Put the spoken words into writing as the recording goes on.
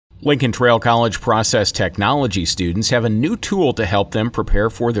Lincoln Trail College Process Technology students have a new tool to help them prepare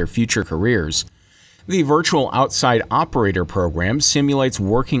for their future careers. The Virtual Outside Operator program simulates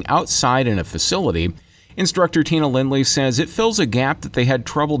working outside in a facility. Instructor Tina Lindley says it fills a gap that they had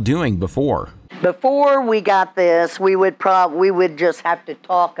trouble doing before. Before we got this, we would just have to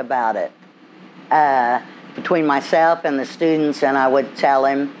talk about it between myself and the students, and I would tell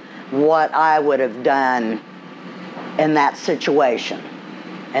him what I would have done in that situation.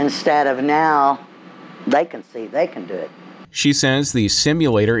 Instead of now, they can see they can do it. She says the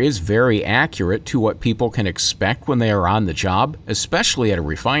simulator is very accurate to what people can expect when they are on the job, especially at a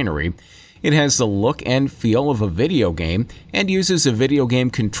refinery. It has the look and feel of a video game and uses a video game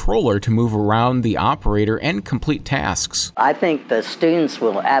controller to move around the operator and complete tasks. I think the students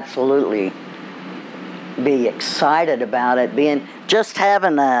will absolutely be excited about it, just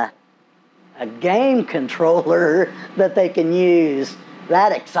having a game controller that they can use.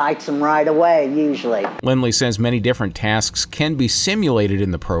 That excites them right away, usually. Lindley says many different tasks can be simulated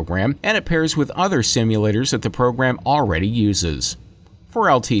in the program, and it pairs with other simulators that the program already uses. For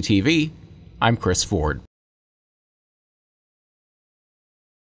LTTV, I'm Chris Ford.